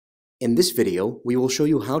In this video, we will show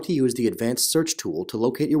you how to use the Advanced Search tool to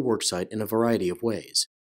locate your worksite in a variety of ways.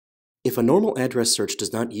 If a normal address search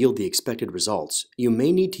does not yield the expected results, you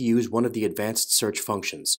may need to use one of the Advanced Search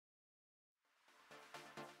functions.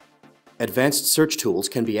 Advanced Search tools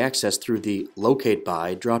can be accessed through the Locate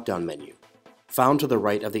By drop-down menu, found to the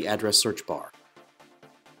right of the address search bar.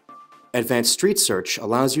 Advanced Street Search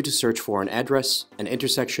allows you to search for an address, an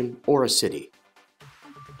intersection, or a city.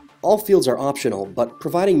 All fields are optional, but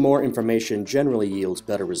providing more information generally yields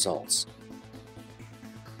better results.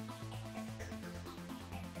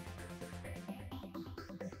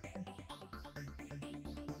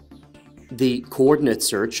 The Coordinate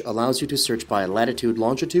Search allows you to search by latitude,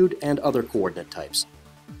 longitude, and other coordinate types.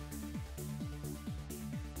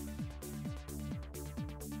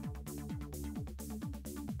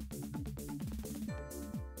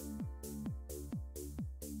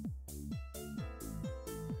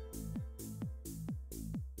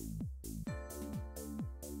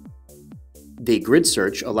 The Grid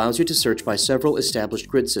Search allows you to search by several established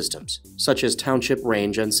grid systems, such as township,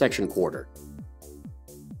 range, and section quarter.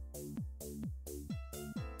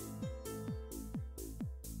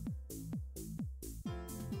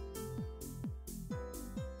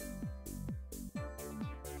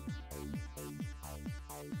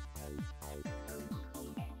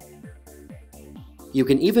 You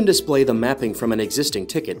can even display the mapping from an existing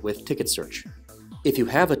ticket with Ticket Search. If you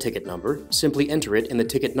have a ticket number, simply enter it in the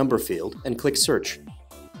ticket number field and click Search.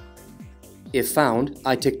 If found,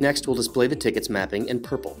 ITICnxt will display the ticket's mapping in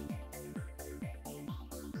purple.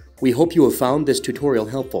 We hope you have found this tutorial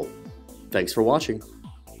helpful. Thanks for watching.